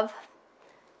above,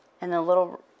 and then a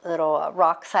little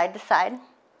rock side to side.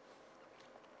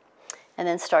 And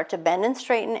then start to bend and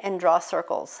straighten and draw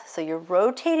circles. So you're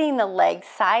rotating the leg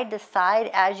side to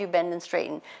side as you bend and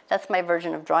straighten. That's my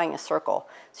version of drawing a circle.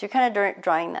 So you're kind of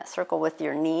drawing that circle with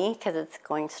your knee because it's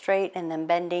going straight and then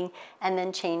bending, and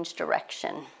then change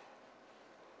direction.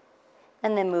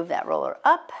 And then move that roller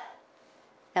up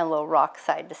and a little rock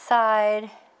side to side.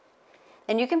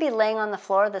 And you can be laying on the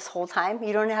floor this whole time.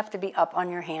 You don't have to be up on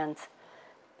your hands.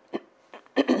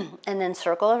 And then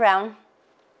circle around.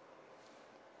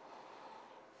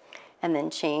 And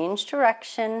then change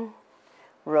direction,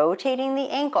 rotating the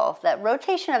ankle. That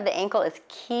rotation of the ankle is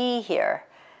key here.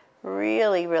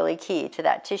 Really, really key to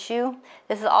that tissue.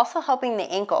 This is also helping the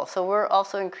ankle. So we're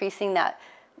also increasing that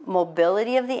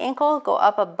mobility of the ankle. Go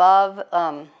up above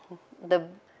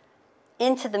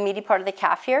into the meaty part of the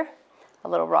calf here. A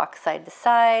little rock side to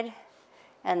side.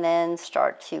 And then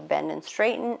start to bend and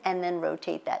straighten, and then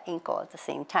rotate that ankle at the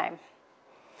same time.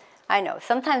 I know,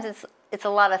 sometimes it's a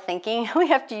lot of thinking. We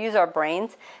have to use our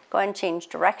brains. Go ahead and change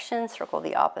direction, circle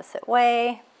the opposite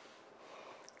way.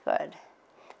 Good.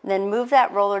 Then move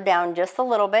that roller down just a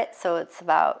little bit so it's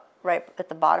about right at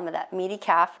the bottom of that meaty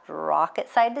calf. Rock it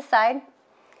side to side.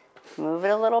 Move it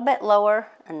a little bit lower.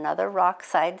 Another rock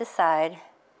side to side.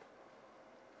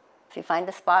 If you find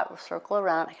a spot, we'll circle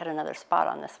around. I got another spot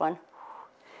on this one.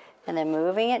 And then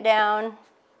moving it down.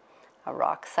 A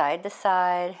rock side to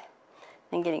side.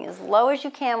 And getting as low as you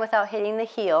can without hitting the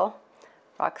heel,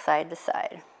 rock side to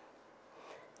side.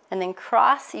 And then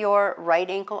cross your right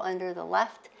ankle under the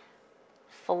left,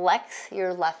 flex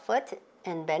your left foot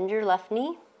and bend your left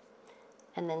knee,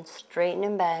 and then straighten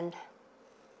and bend.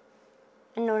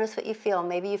 And notice what you feel.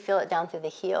 Maybe you feel it down through the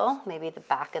heel, maybe the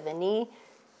back of the knee.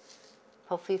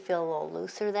 Hopefully you feel a little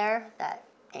looser there. That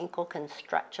ankle can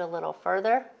stretch a little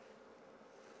further.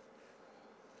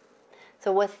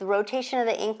 So with the rotation of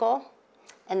the ankle,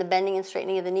 and the bending and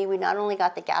straightening of the knee, we not only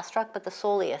got the gastroc, but the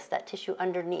soleus, that tissue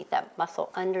underneath, that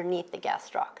muscle underneath the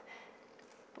gastroc,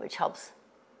 which helps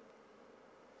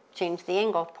change the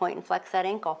angle, point and flex that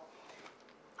ankle.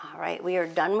 All right, we are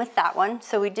done with that one.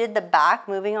 So we did the back,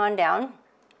 moving on down.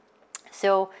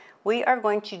 So we are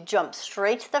going to jump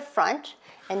straight to the front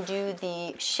and do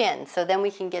the shin. So then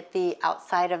we can get the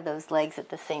outside of those legs at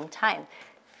the same time.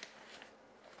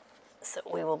 So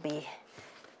we will be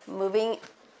moving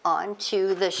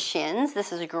onto the shins.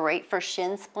 This is great for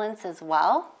shin splints as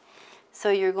well.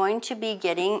 So you're going to be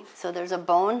getting, so there's a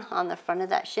bone on the front of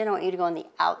that shin. I want you to go on the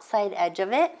outside edge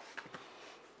of it.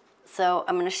 So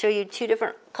I'm going to show you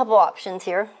couple options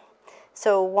here.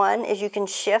 So one is you can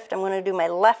shift. I'm going to do my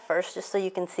left first just so you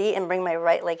can see, and bring my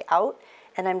right leg out.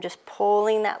 And I'm just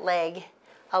pulling that leg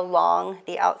along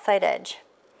the outside edge.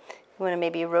 You want to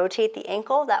maybe rotate the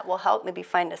ankle. That will help. Maybe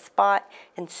find a spot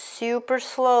and super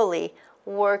slowly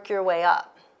work your way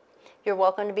up. You're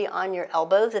welcome to be on your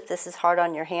elbows if this is hard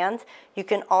on your hands. You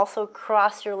can also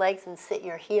cross your legs and sit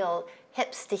your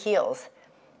hips to heels.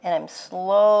 And I'm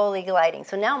slowly gliding.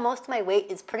 So now most of my weight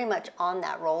is pretty much on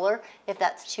that roller. If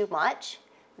that's too much,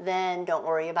 then don't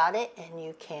worry about it, and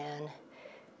you can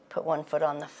put one foot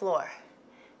on the floor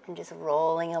and just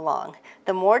rolling along.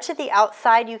 The more to the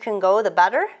outside you can go, the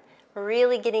better.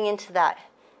 Really getting into that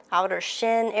outer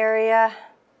shin area.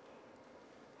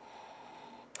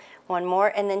 One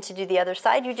more, and then to do the other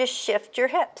side, you just shift your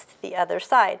hips to the other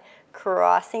side,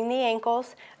 crossing the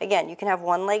ankles. Again, you can have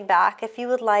one leg back if you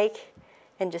would like,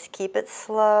 and just keep it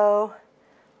slow,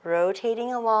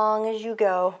 rotating along as you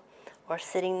go, or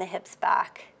sitting the hips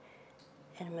back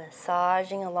and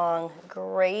massaging along.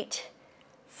 Great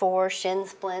for shin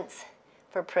splints,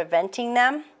 for preventing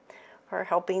them or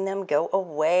helping them go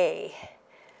away.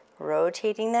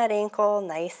 Rotating that ankle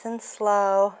nice and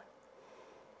slow.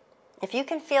 If you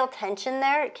can feel tension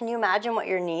there, can you imagine what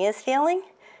your knee is feeling?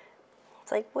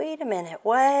 It's like, wait a minute,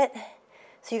 what?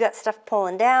 So you got stuff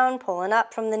pulling down, pulling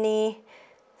up from the knee.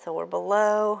 So we're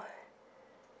below,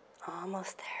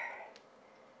 almost there.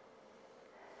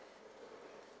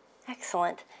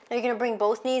 Excellent. Now you're going to bring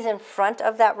both knees in front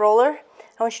of that roller.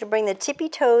 I want you to bring the tippy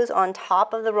toes on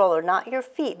top of the roller, not your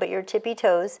feet, but your tippy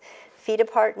toes. feet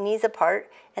apart, knees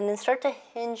apart, and then start to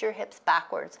hinge your hips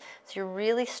backwards. So you're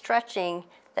really stretching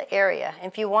the area.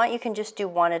 If you want, you can just do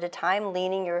one at a time, I'm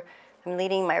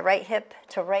leaning my right hip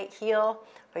to right heel,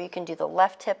 or you can do the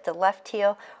left hip to left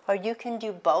heel, or you can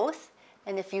do both.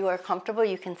 And if you are comfortable,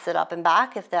 you can sit up and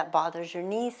back. If that bothers your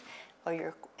knees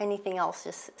or anything else,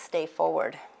 just stay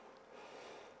forward.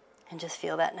 And just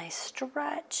feel that nice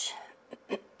stretch.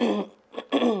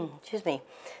 Excuse me.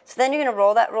 So then you're going to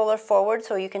roll that roller forward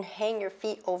so you can hang your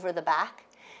feet over the back.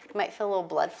 You might feel a little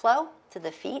blood flow to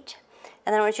the feet.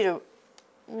 And then I want you to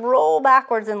roll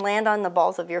backwards and land on the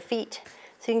balls of your feet.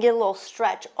 So you can get a little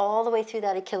stretch all the way through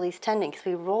that Achilles tendon because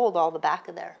we rolled all the back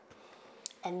of there.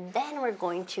 And then we're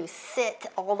going to sit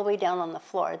all the way down on the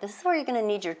floor. This is where you're going to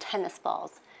need your tennis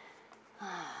balls.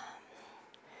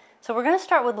 So we're going to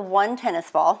start with one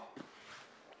tennis ball.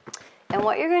 And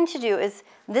what you're going to do is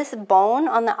this bone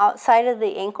on the outside of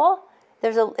the ankle,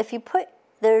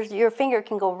 your finger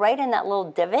can go right in that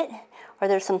little divot, or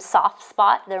there's some soft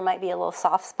spot. There might be a little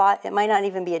soft spot. It might not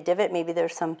even be a divot. Maybe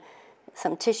there's some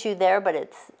tissue there, but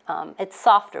it's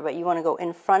softer, but you want to go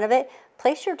in front of it.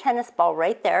 Place your tennis ball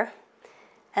right there,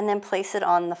 and then place it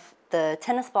on the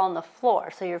tennis ball on the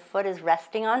floor. So your foot is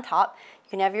resting on top. You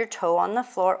can have your toe on the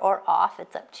floor or off.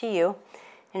 It's up to you.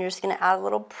 And you're just going to add a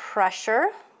little pressure.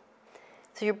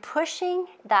 So you're pushing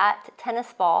that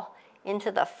tennis ball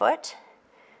into the foot,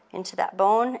 into that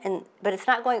bone, but it's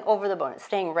not going over the bone. It's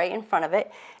staying right in front of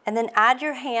it. And then add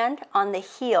your hand on the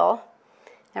heel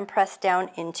and press down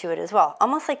into it as well.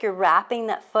 Almost like you're wrapping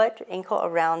that foot, ankle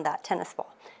around that tennis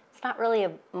ball. It's not really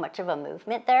much of a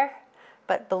movement there,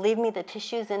 but believe me, the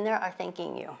tissues in there are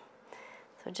thanking you.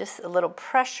 So just a little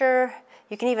pressure.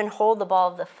 You can even hold the ball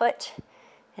of the foot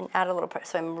and add a little pressure.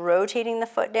 So I'm rotating the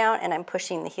foot down and I'm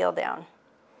pushing the heel down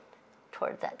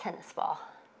towards that tennis ball.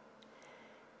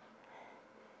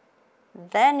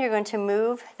 Then you're going to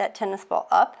move that tennis ball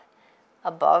up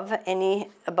above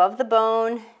the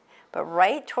bone, but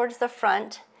right towards the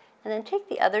front, and then take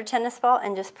the other tennis ball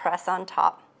and just press on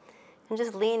top and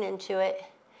just lean into it,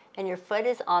 and your foot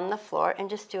is on the floor, and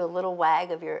just do a little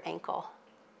wag of your ankle.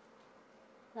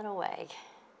 Little wag.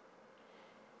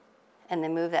 And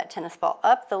then move that tennis ball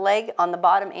up the leg on the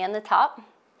bottom and the top,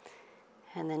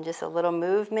 and then just a little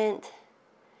movement.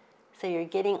 So you're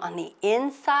getting on the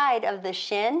inside of the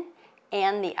shin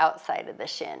and the outside of the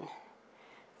shin.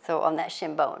 So on that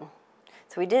shin bone.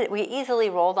 So we easily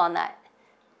rolled on that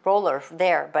roller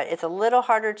there, but it's a little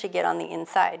harder to get on the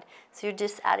inside. So you're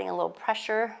just adding a little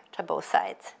pressure to both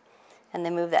sides. And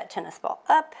then move that tennis ball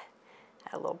up,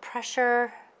 add a little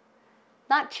pressure.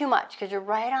 Not too much, because you're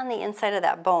right on the inside of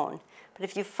that bone. But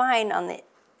if you find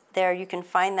there, you can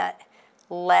find that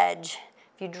ledge.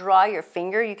 If you draw your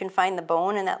finger, you can find the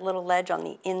bone and that little ledge on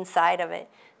the inside of it.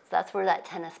 So that's where that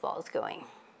tennis ball is going.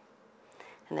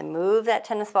 And then move that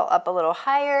tennis ball up a little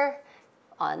higher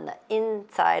on the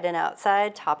inside and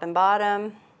outside, top and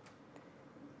bottom.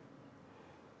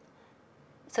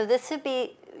 So this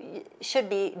should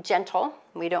be gentle.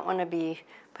 We don't want to be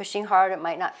pushing hard. It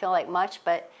might not feel like much,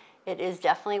 but it is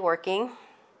definitely working.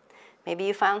 Maybe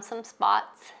you found some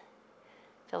spots.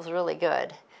 Feels really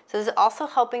good. So this is also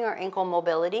helping our ankle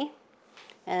mobility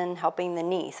and helping the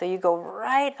knee. So you go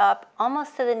right up,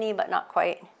 almost to the knee, but not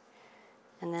quite.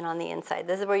 And then on the inside,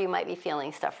 this is where you might be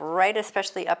feeling stuff, right,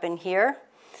 especially up in here.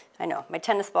 I know, my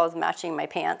tennis ball is matching my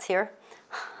pants here.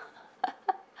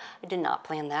 I did not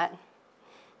plan that.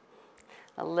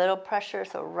 A little pressure,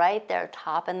 so right there,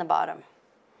 top and the bottom.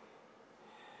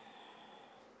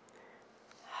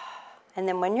 And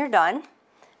then when you're done,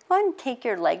 go ahead and take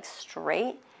your legs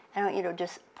straight. I want you to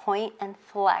just point and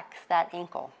flex that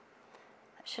ankle.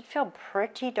 That should feel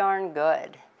pretty darn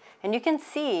good. And you can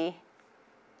see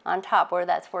on top where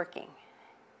that's working.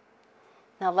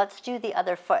 Now let's do the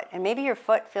other foot. And maybe your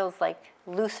foot feels like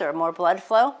looser, more blood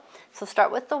flow. So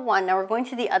start with the one. Now we're going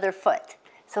to the other foot.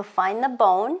 So find the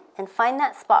bone and find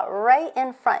that spot right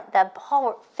in front. That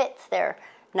ball fits there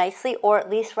nicely, or at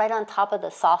least right on top of the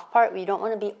soft part. You don't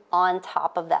want to be on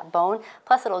top of that bone.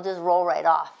 Plus it'll just roll right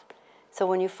off. So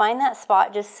when you find that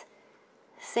spot, just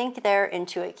sink there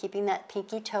into it, keeping that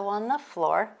pinky toe on the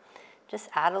floor. Just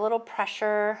add a little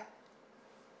pressure,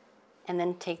 and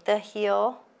then take the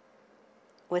heel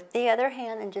with the other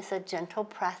hand and just a gentle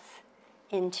press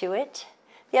into it.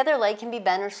 The other leg can be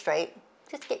bent or straight.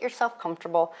 Just get yourself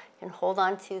comfortable and hold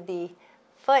on to the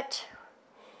foot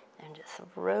and just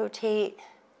rotate.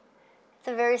 It's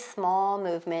a very small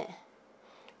movement.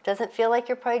 Doesn't feel like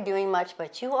you're probably doing much,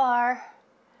 but you are.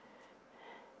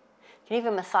 You can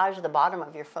even massage the bottom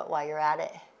of your foot while you're at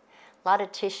it. A lot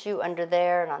of tissue under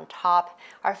there and on top.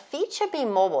 Our feet should be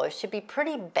mobile. It should be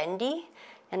pretty bendy.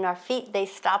 And our feet, they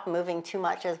stop moving too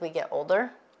much as we get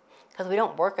older because we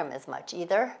don't work them as much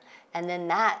either. And then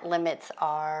that limits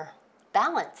our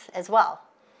balance as well,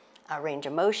 our range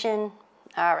of motion.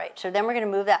 All right, so then we're going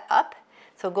to move that up.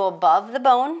 So go above the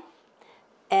bone,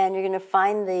 and you're going to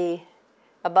find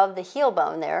above the heel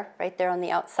bone there, right there on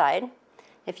the outside.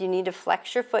 If you need to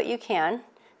flex your foot, you can.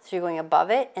 So you're going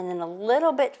above it and then a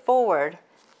little bit forward.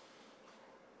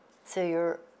 So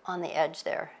you're on the edge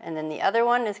there. And then the other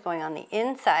one is going on the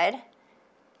inside,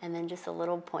 and then just a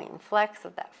little point and flex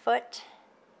of that foot.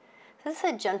 This is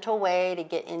a gentle way to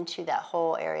get into that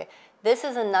whole area. This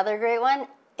is another great one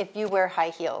if you wear high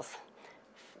heels.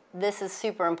 This is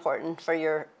super important for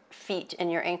your feet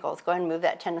and your ankles. Go ahead and move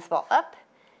that tennis ball up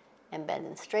and bend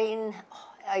and straighten. Oh,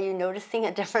 are you noticing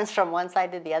a difference from one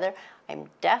side to the other? I'm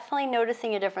definitely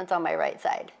noticing a difference on my right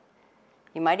side.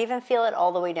 You might even feel it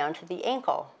all the way down to the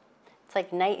ankle. It's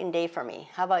like night and day for me.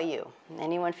 How about you?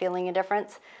 Anyone feeling a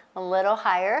difference? A little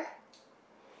higher.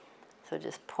 So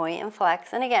just point and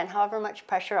flex. And again, however much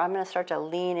pressure, I'm going to start to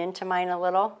lean into mine a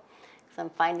little because I'm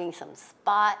finding some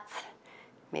spots.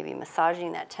 Maybe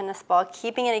massaging that tennis ball,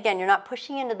 keeping it, again, you're not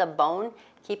pushing into the bone,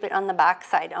 keep it on the back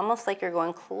side, almost like you're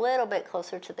going a little bit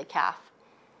closer to the calf.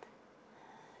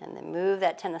 And then move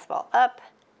that tennis ball up,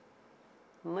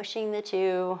 mushing the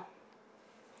two,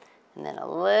 and then a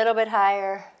little bit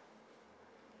higher.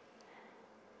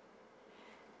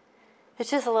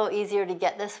 It's just a little easier to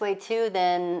get this way too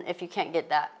than if you can't get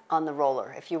that on the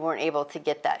roller. If you weren't able to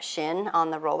get that shin on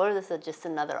the roller, this is just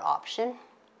another option.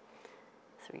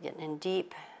 So we're getting in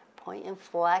deep, point and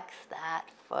flex that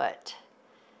foot.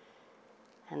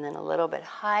 And then a little bit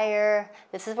higher.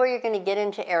 This is where you're going to get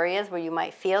into areas where you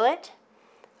might feel it.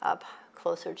 Up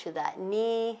closer to that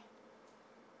knee.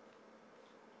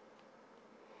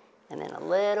 And then a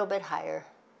little bit higher.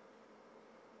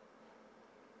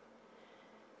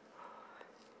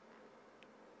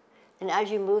 And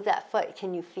as you move that foot,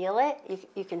 can you feel it?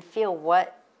 You can feel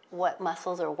what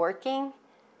muscles are working.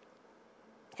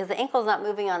 Because the ankle's not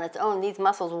moving on its own. These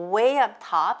muscles way up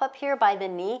top, up here by the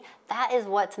knee, that is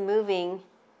what's moving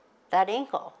that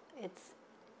ankle. It's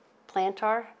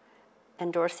plantar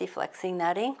and dorsiflexing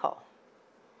that ankle.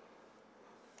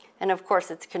 And of course,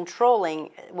 it's controlling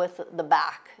with the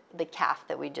back, the calf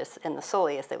that we just, and the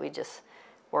soleus that we just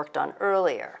worked on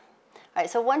earlier. All right,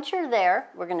 so once you're there,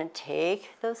 we're going to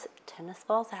take those tennis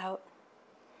balls out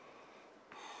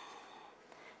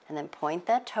and then point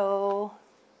that toe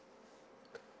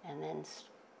and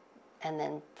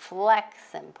then flex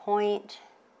and point.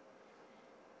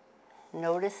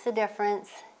 Notice the difference.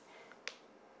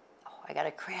 Oh, I got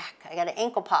a crack. I got an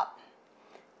ankle pop.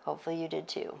 Hopefully you did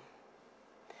too.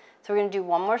 So we're going to do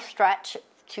one more stretch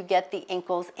to get the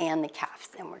ankles and the calves,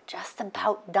 and we're just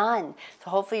about done.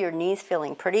 So hopefully your knee's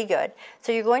feeling pretty good.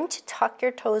 So you're going to tuck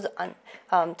your toes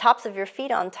on tops of your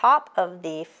feet on top of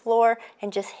the floor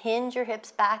and just hinge your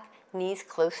hips back, knees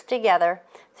close together.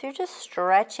 So you're just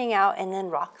stretching out and then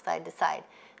rock side to side.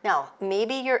 Now,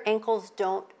 maybe your ankles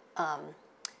don't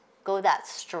go that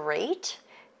straight,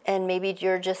 and maybe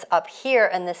you're just up here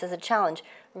and this is a challenge.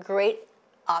 Great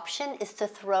option is to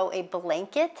throw a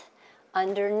blanket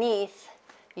underneath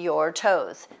your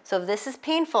toes. So if this is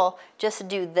painful, just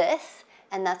do this,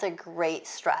 and that's a great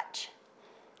stretch.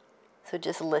 So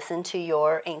just listen to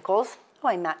your ankles. Oh,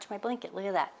 I matched my blanket. Look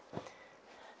at that.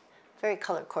 Very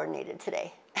color coordinated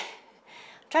today. I'm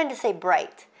trying to say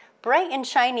bright. Bright and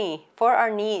shiny for our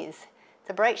knees. It's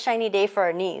a bright, shiny day for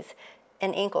our knees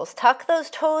and ankles. Tuck those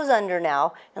toes under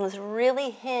now, and let's really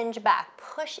hinge back.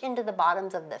 Push into the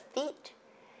bottoms of the feet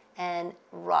and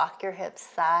rock your hips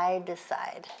side to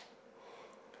side.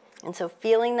 And so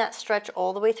feeling that stretch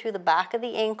all the way through the back of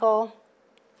the ankle,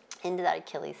 into that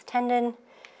Achilles tendon.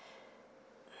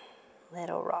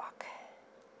 Little rock.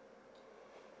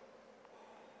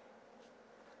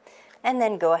 And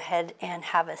then go ahead and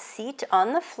have a seat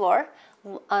on the floor.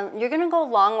 You're going to go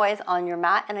long ways on your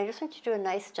mat, and I just want you to do a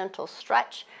nice gentle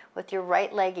stretch with your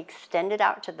right leg extended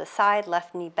out to the side,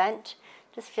 left knee bent.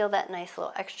 Just feel that nice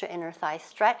little extra inner thigh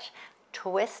stretch.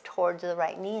 Twist towards the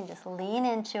right knee and just lean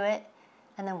into it,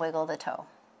 and then wiggle the toe.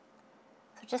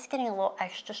 So just getting a little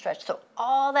extra stretch. So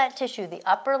all that tissue, the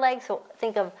upper leg, so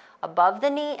think of above the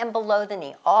knee and below the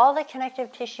knee, all the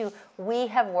connective tissue we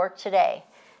have worked today.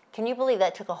 Can you believe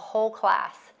that took a whole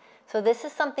class? So this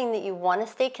is something that you want to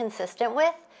stay consistent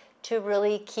with to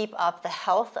really keep up the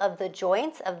health of the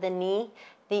joints of the knee,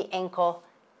 the ankle,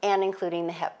 and including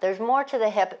the hip. There's more to the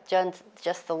hip,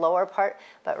 just the lower part,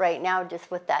 but right now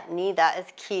just with that knee, that is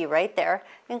key right there.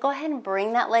 And go ahead and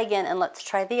bring that leg in, and let's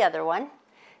try the other one.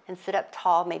 and sit up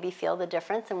tall, maybe feel the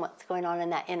difference in what's going on in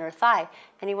that inner thigh.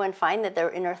 Anyone find that their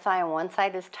inner thigh on one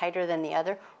side is tighter than the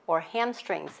other, or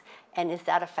hamstrings, and is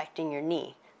that affecting your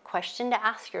knee? Question to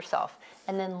ask yourself.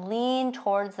 And then lean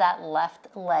towards that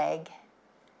left leg.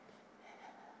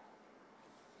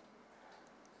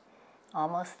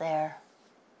 Almost there.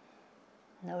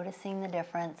 Noticing the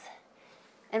difference.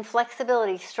 And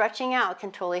flexibility, stretching out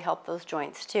can totally help those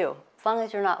joints too. As long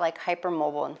as you're not like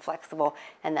hypermobile and flexible,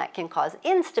 and that can cause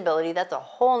instability, that's a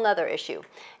whole nother issue.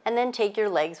 And then take your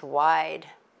legs wide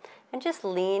and just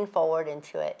lean forward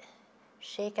into it.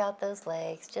 Shake out those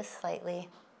legs just slightly.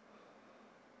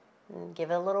 And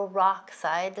give it a little rock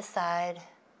side to side.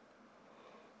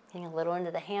 Getting a little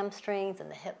into the hamstrings and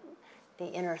the hip, the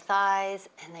inner thighs,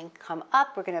 and then come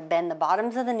up. We're gonna bend the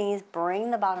bottoms of the knees,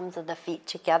 bring the bottoms of the feet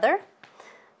together.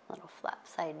 Little flap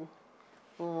side.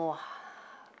 Ooh.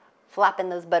 Flapping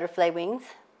those butterfly wings.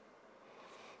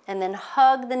 And then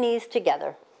hug the knees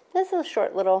together. This is a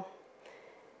short little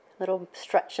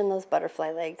stretch in those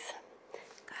butterfly legs.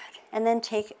 Good. And then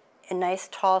take a nice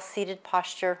tall seated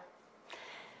posture.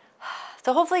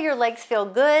 So hopefully your legs feel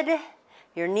good,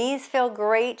 your knees feel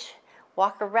great.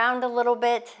 Walk around a little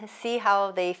bit, see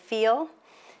how they feel,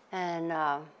 and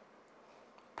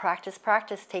practice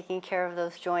taking care of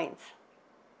those joints.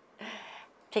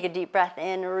 Take a deep breath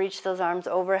in, reach those arms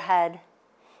overhead.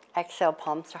 Exhale,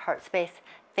 palms to heart space.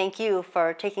 Thank you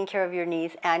for taking care of your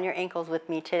knees and your ankles with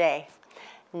me today.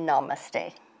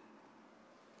 Namaste.